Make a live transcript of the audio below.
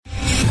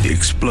The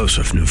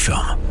explosive new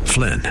film,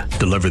 Flynn,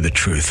 deliver the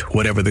truth,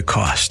 whatever the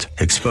cost,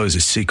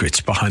 exposes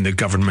secrets behind the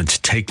government's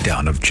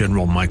takedown of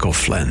General Michael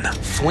Flynn.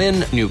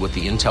 Flynn knew what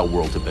the intel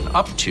world had been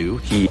up to.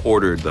 He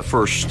ordered the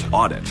first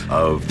audit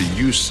of the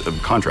use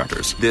of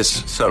contractors.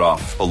 This set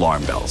off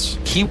alarm bells.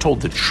 He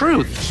told the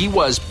truth. He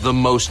was the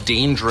most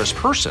dangerous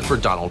person for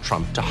Donald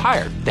Trump to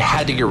hire. They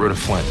had to get rid of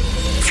Flynn.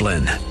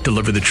 Flynn,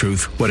 deliver the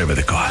truth, whatever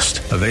the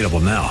cost. Available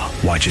now.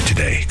 Watch it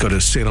today. Go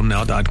to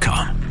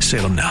salemnow.com.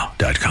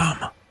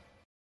 salemnow.com.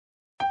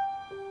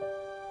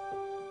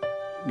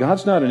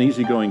 God's not an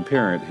easygoing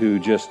parent who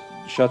just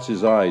shuts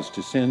his eyes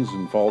to sins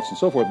and faults and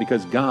so forth,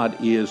 because God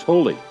is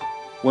holy.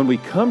 When we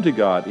come to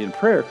God in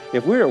prayer,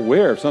 if we're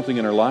aware of something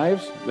in our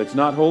lives that's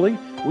not holy,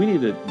 we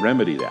need to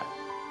remedy that.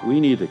 We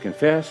need to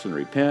confess and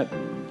repent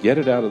and get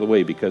it out of the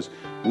way, because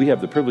we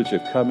have the privilege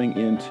of coming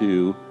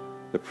into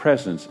the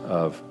presence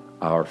of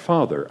our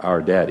Father,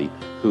 our Daddy,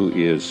 who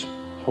is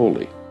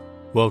holy.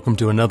 Welcome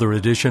to another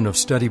edition of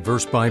Study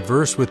Verse by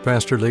Verse with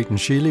Pastor Leighton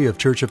Sheely of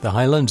Church of the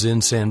Highlands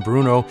in San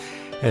Bruno,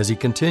 as he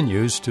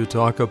continues to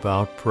talk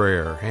about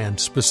prayer, and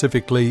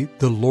specifically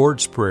the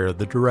Lord's Prayer,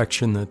 the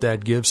direction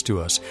that gives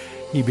to us.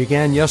 He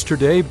began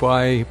yesterday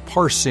by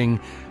parsing,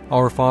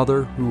 Our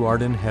Father, who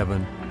art in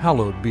heaven,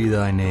 hallowed be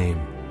thy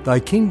name. Thy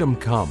kingdom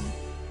come,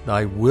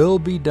 thy will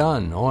be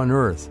done on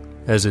earth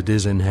as it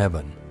is in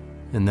heaven.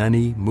 And then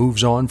he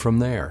moves on from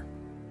there.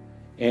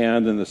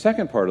 And then the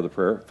second part of the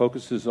prayer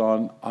focuses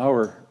on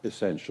our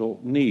essential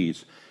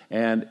needs.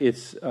 And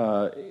there's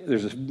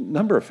a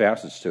number of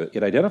facets to it.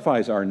 It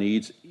identifies our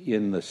needs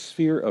in the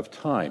sphere of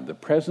time, the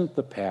present,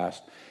 the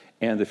past,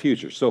 and the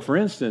future. So, for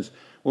instance,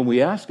 when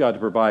we ask God to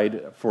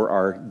provide for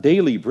our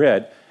daily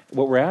bread,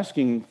 what we're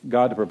asking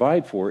God to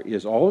provide for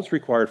is all that's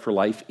required for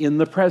life in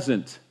the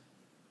present.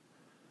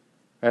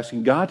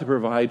 Asking God to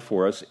provide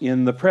for us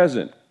in the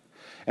present.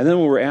 And then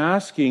when we're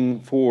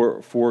asking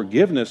for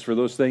forgiveness for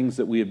those things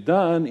that we have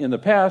done in the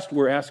past,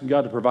 we're asking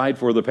God to provide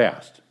for the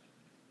past.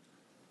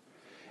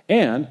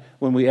 And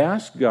when we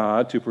ask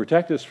God to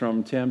protect us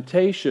from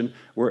temptation,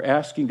 we're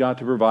asking God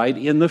to provide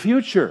in the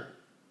future.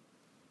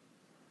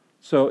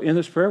 So in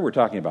this prayer, we're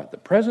talking about the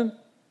present,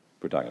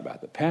 we're talking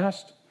about the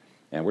past,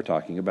 and we're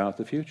talking about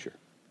the future.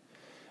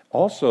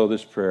 Also,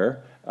 this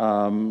prayer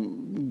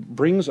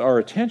brings our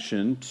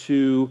attention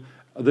to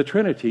the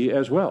Trinity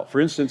as well. For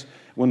instance,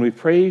 when we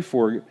pray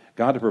for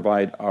God to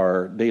provide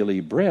our daily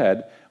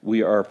bread,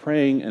 we are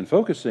praying and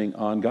focusing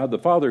on God the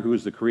Father, who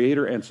is the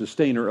creator and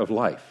sustainer of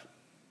life.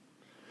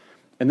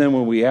 And then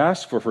when we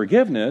ask for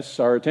forgiveness,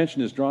 our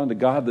attention is drawn to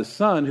God the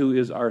Son, who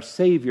is our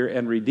Savior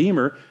and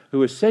Redeemer,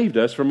 who has saved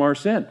us from our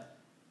sin.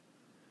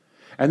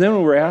 And then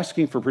when we're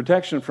asking for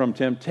protection from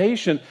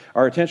temptation,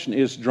 our attention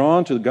is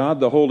drawn to God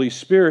the Holy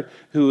Spirit,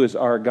 who is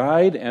our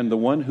guide and the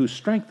one who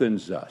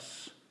strengthens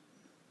us.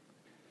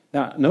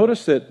 Now,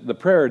 notice that the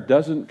prayer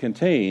doesn't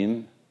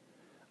contain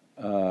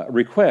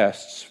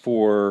requests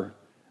for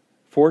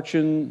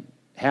fortune,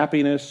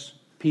 happiness,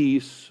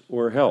 peace,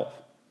 or health.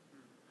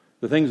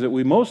 The things that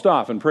we most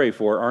often pray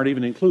for aren't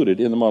even included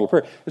in the model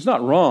prayer. It's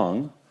not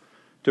wrong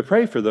to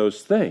pray for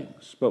those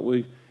things, but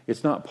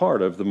it's not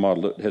part of the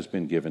model that has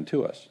been given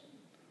to us.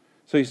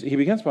 So he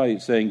begins by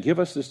saying, give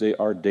us this day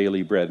our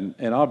daily bread.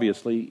 And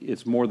obviously,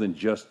 it's more than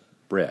just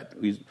bread.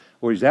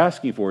 What he's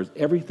asking for is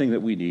everything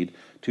that we need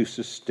to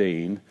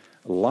sustain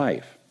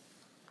life.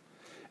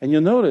 And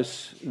you'll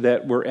notice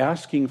that we're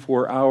asking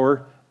for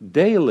our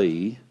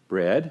daily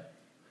bread,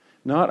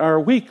 not our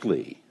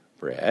weekly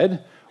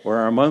bread or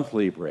our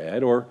monthly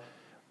bread, or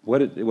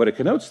what it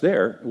connotes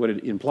there, what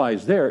it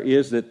implies there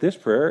is that this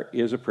prayer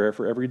is a prayer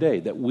for every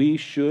day, that we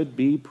should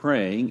be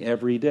praying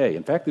every day.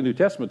 In fact, the New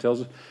Testament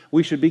tells us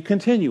we should be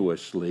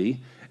continuously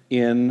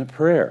in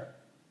prayer.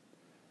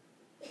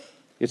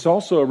 It's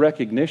also a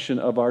recognition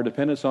of our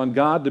dependence on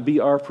God to be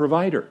our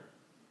provider.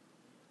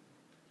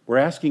 We're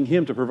asking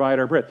Him to provide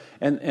our bread.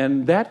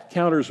 And that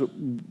counters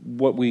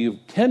what we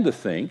tend to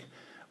think,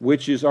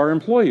 which is our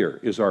employer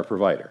is our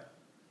provider,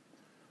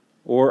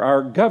 or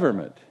our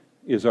government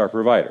is our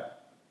provider,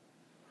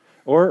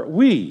 or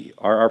we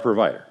are our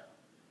provider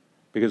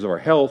because of our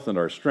health and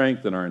our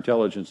strength and our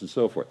intelligence and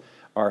so forth.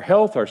 Our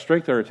health, our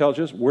strength, our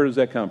intelligence, where does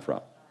that come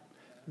from?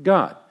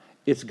 God.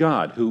 It's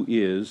God who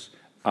is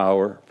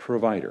our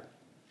provider.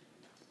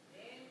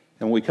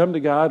 And when we come to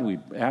God, we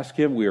ask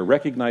Him, we are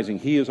recognizing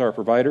He is our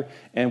provider,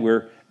 and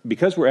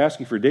because we're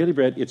asking for daily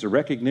bread, it's a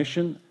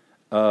recognition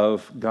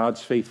of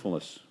God's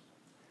faithfulness.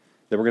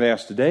 That we're going to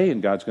ask today,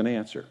 and God's going to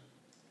answer.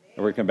 And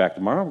we're going to come back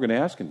tomorrow, we're going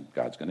to ask, and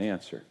God's going to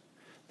answer.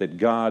 That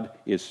God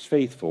is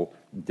faithful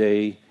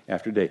day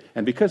after day.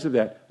 And because of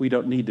that, we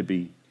don't need to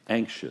be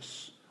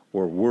anxious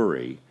or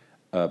worry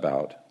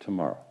about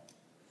tomorrow.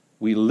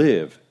 We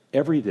live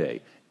every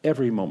day,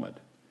 every moment,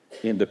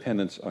 in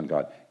dependence on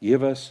God.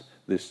 Give us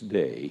this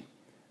day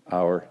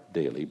our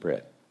daily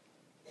bread.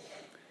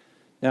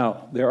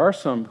 Now, there are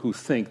some who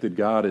think that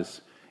God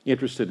is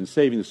interested in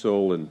saving the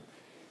soul,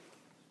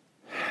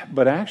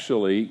 but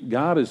actually,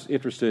 God is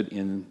interested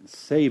in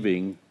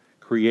saving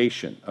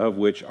creation, of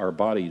which our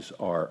bodies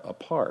are a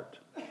part.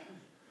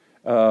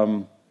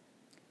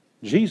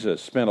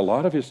 Jesus spent a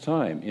lot of his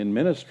time in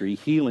ministry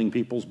healing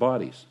people's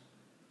bodies.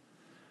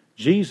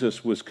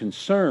 Jesus was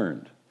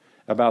concerned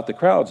about the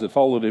crowds that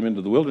followed him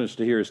into the wilderness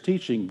to hear his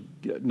teaching,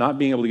 not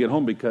being able to get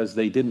home because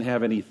they didn't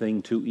have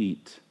anything to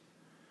eat.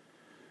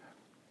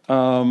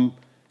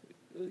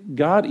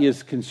 God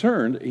is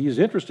concerned. He's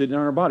interested in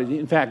our bodies.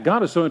 In fact,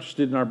 God is so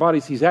interested in our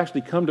bodies, he's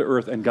actually come to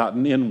earth and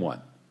gotten in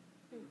one.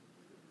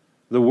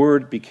 The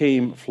Word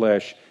became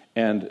flesh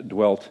and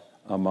dwelt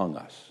among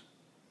us.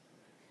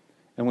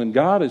 And when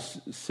God is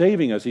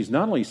saving us, he's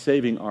not only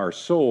saving our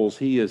souls,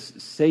 he is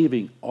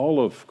saving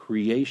all of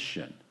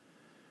creation.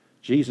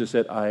 Jesus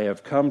said, I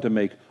have come to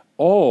make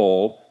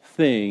all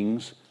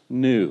things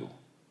new.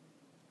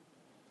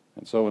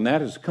 And so when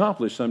that is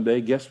accomplished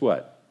someday, guess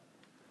what?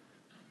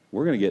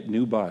 We're going to get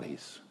new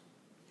bodies.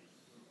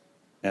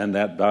 And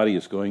that body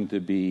is going to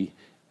be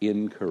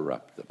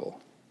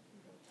incorruptible.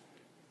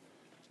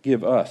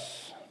 Give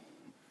us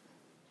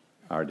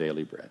our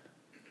daily bread.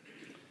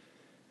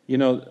 You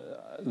know,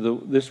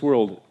 this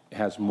world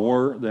has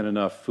more than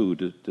enough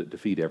food to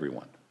feed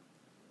everyone.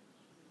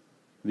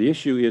 The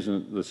issue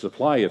isn't the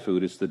supply of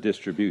food, it's the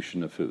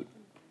distribution of food.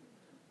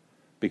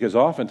 Because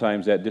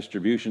oftentimes that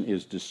distribution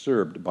is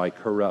disturbed by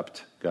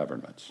corrupt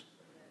governments.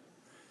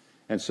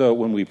 And so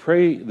when we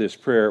pray this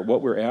prayer,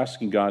 what we're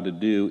asking God to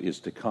do is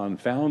to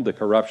confound the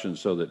corruption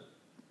so that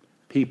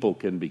people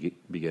can be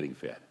getting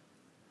fed.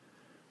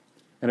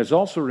 And it's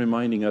also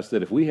reminding us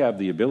that if we have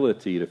the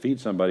ability to feed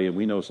somebody and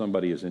we know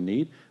somebody is in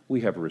need,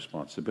 we have a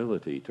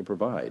responsibility to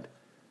provide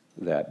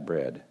that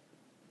bread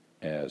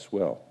as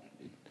well,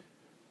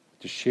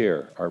 to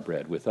share our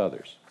bread with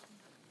others.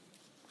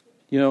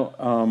 You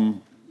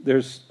know,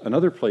 there's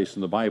another place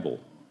in the Bible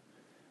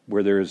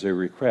where there is a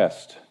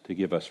request to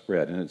give us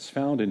bread, and it's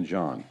found in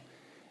John.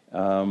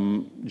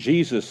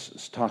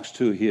 Jesus talks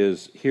to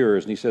his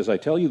hearers, and he says, I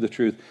tell you the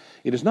truth,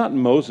 it is not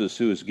Moses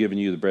who has given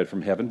you the bread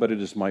from heaven, but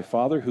it is my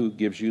Father who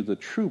gives you the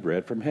true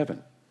bread from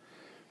heaven.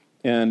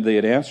 And they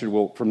had answered,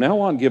 well, from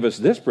now on, give us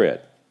this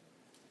bread.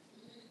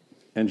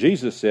 And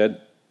Jesus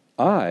said,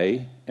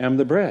 I am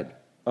the bread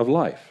of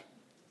life.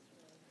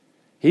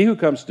 He who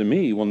comes to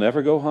me will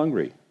never go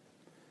hungry,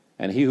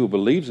 and he who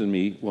believes in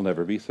me will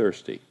never be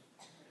thirsty.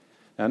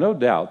 Now, no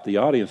doubt, the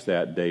audience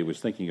that day was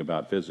thinking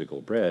about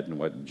physical bread, and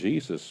what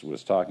Jesus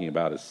was talking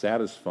about is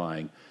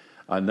satisfying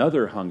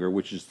another hunger,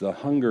 which is the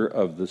hunger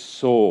of the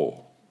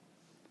soul.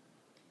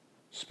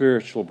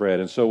 Spiritual bread.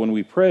 And so when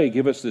we pray,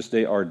 give us this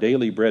day our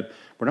daily bread,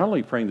 we're not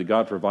only praying that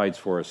God provides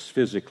for us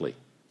physically,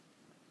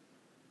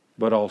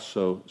 but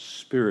also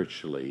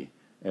spiritually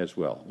as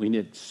well. We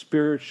need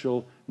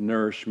spiritual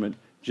nourishment,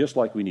 just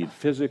like we need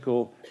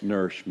physical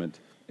nourishment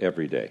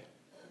every day.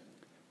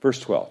 Verse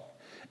 12.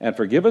 And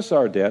forgive us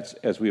our debts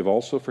as we have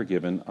also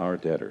forgiven our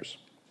debtors.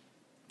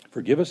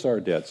 Forgive us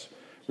our debts.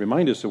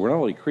 Remind us that we're not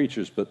only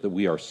creatures, but that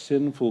we are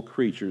sinful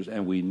creatures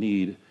and we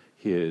need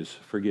his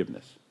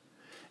forgiveness.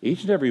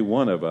 Each and every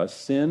one of us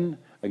sin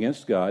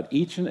against God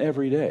each and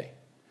every day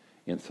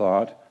in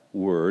thought,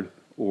 word,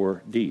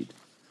 or deed.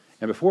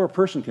 And before a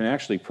person can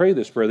actually pray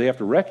this prayer, they have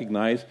to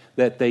recognize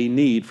that they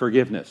need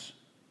forgiveness,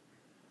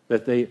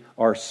 that they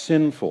are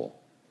sinful,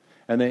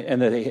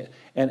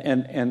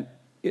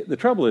 the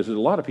trouble is that a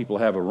lot of people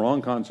have a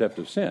wrong concept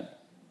of sin.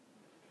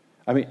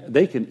 I mean,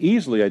 they can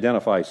easily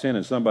identify sin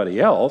in somebody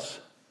else,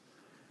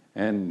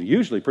 and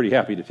usually pretty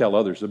happy to tell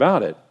others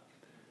about it,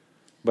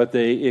 but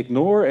they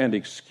ignore and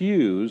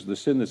excuse the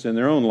sin that's in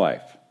their own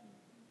life.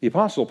 The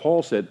Apostle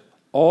Paul said,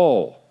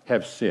 all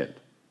have sinned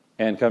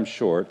and come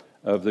short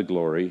of the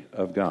glory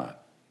of God.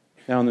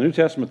 Now, in the New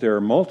Testament, there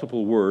are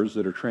multiple words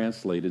that are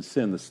translated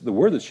sin. The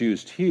word that's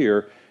used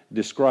here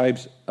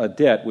describes a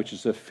debt, which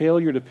is a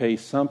failure to pay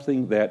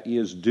something that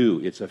is due.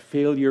 It's a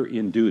failure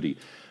in duty.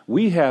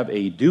 We have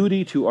a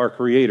duty to our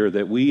Creator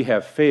that we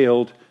have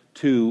failed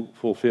to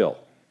fulfill.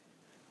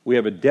 We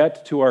have a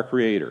debt to our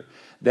Creator.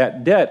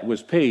 That debt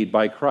was paid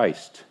by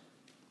Christ.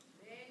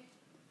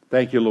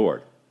 Thank you,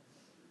 Lord.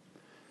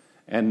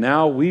 And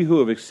now we who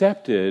have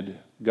accepted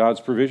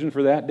God's provision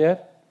for that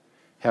debt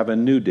have a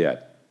new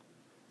debt,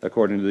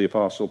 according to the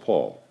Apostle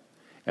Paul.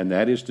 And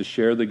that is to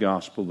share the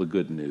gospel, the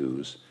good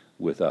news,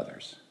 with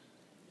others.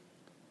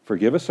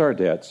 Forgive us our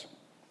debts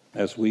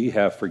as we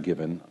have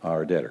forgiven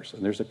our debtors.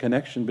 And there's a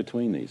connection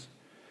between these.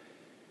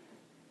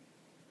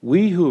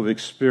 We who have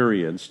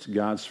experienced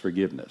God's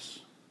forgiveness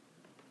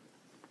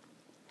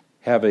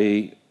have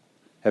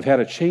had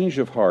a change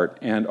of heart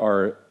and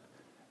are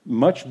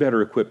much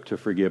better equipped to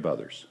forgive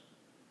others.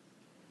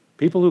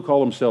 People who call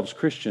themselves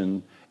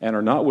Christian and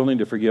are not willing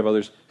to forgive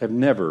others have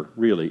never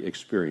really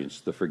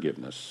experienced the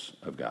forgiveness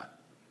of God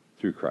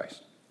through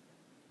Christ.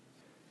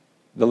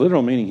 The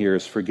literal meaning here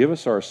is forgive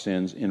us our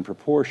sins in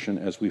proportion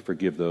as we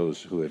forgive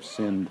those who have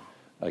sinned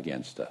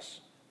against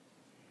us.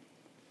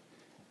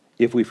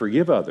 If we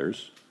forgive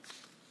others,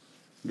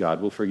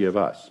 God will forgive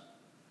us.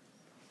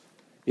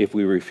 If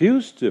we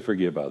refuse to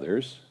forgive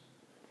others,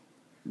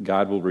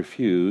 God will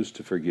refuse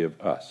to forgive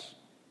us.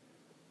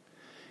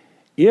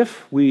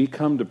 If we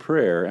come to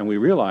prayer and we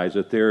realize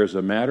that there is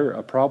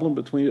a problem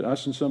between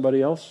us and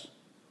somebody else,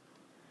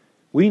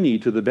 We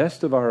need, to the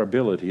best of our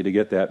ability, to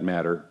get that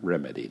matter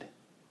remedied.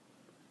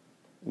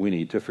 We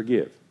need to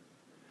forgive.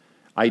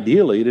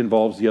 Ideally, it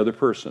involves the other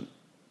person.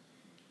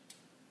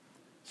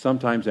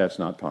 Sometimes that's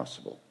not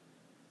possible.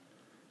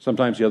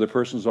 Sometimes the other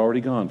person's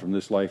already gone from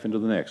this life into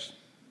the next.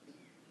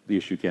 The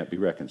issue can't be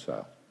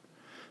reconciled.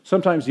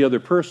 Sometimes the other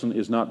person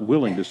is not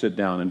willing to sit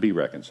down and be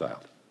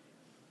reconciled.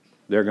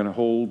 They're going to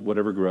hold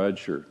whatever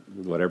grudge or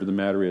whatever the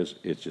matter is.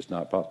 It's just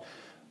not possible.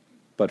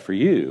 But for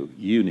you,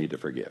 you need to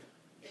forgive.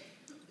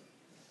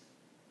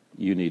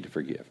 You need to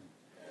forgive.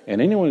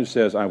 And anyone who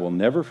says, I will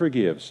never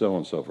forgive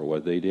so-and-so for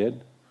what they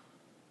did,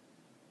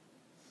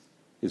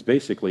 is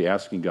basically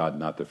asking God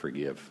not to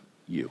forgive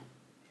you.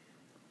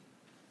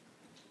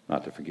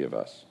 Not to forgive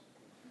us.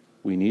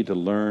 We need to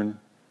learn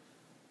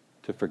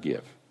to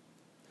forgive.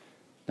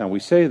 Now, we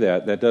say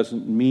that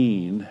doesn't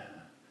mean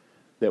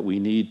that we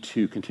need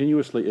to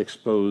continuously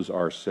expose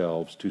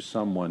ourselves to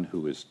someone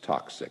who is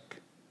toxic.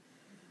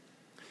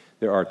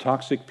 There are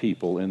toxic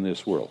people in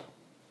this world.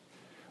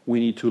 We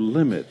need to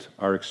limit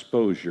our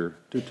exposure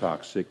to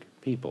toxic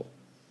people.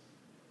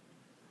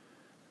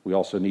 We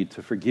also need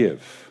to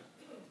forgive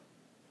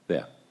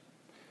them.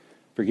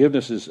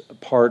 Forgiveness is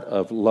part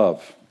of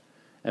love,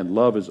 and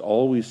love is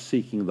always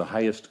seeking the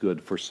highest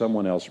good for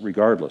someone else,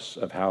 regardless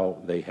of how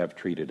they have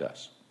treated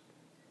us.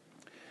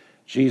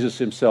 Jesus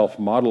himself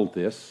modeled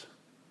this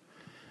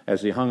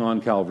as he hung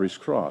on Calvary's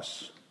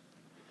cross,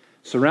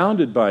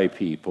 surrounded by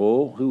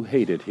people who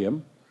hated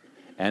him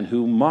and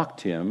who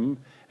mocked him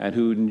and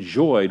who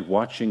enjoyed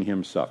watching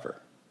him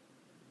suffer.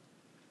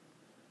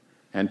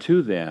 And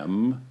to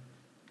them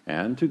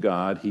and to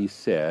God he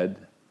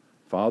said,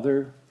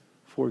 Father,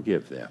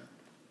 forgive them,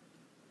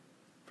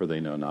 for they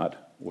know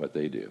not what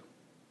they do.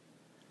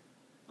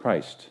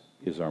 Christ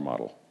is our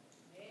model.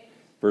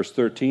 Verse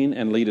 13,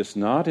 and lead us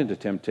not into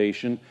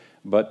temptation,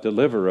 but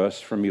deliver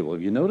us from evil.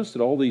 Have you noticed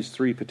that all these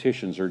three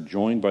petitions are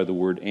joined by the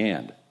word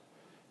and?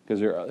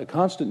 Because they're a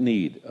constant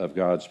need of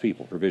God's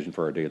people. Provision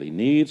for our daily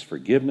needs,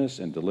 forgiveness,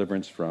 and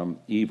deliverance from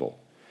evil.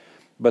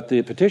 But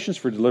the petitions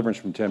for deliverance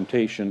from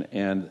temptation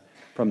and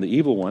from the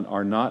evil one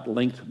are not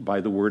linked by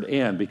the word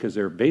and, because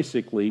they're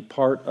basically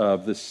part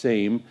of the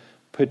same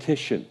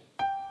petition,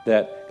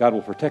 that God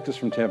will protect us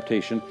from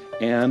temptation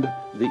and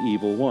the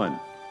evil one.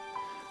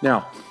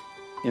 Now,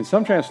 in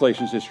some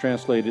translations it's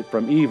translated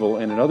from evil,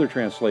 and in other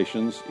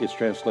translations it's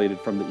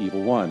translated from the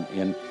evil one.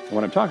 And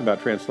when I'm talking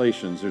about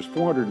translations, there's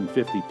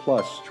 450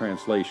 plus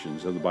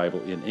translations of the Bible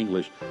in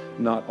English,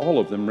 not all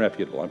of them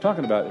reputable. I'm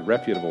talking about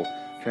reputable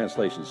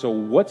translations. So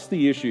what's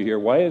the issue here?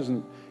 Why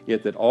isn't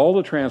it that all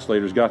the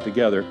translators got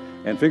together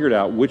and figured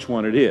out which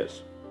one it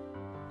is?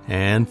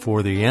 And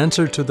for the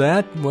answer to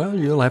that, well,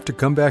 you'll have to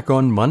come back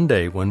on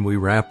Monday when we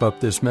wrap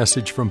up this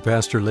message from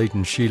Pastor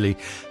Leighton Sheely.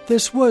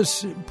 This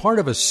was part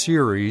of a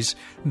series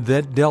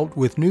that dealt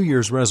with New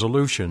Year's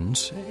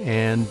resolutions,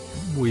 and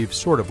we've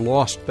sort of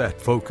lost that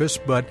focus.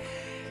 But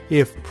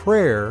if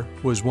prayer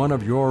was one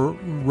of your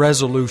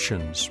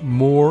resolutions,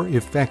 more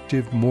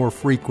effective, more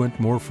frequent,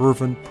 more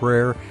fervent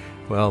prayer,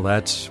 well,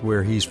 that's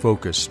where he's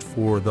focused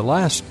for the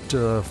last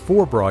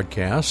 4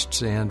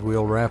 broadcasts, and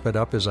we'll wrap it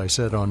up, as I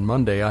said, on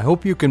Monday. I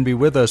hope you can be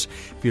with us.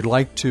 If you'd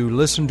like to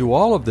listen to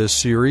all of this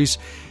series,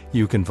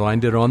 you can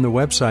find it on the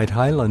website,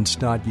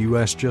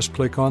 highlands.us. Just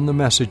click on the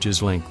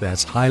messages link.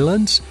 That's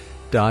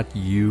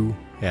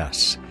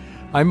highlands.us.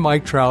 I'm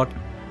Mike Trout.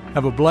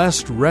 Have a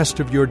blessed rest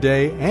of your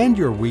day and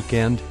your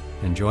weekend,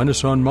 and join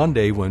us on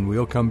Monday when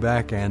we'll come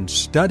back and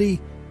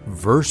study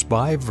verse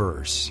by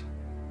verse.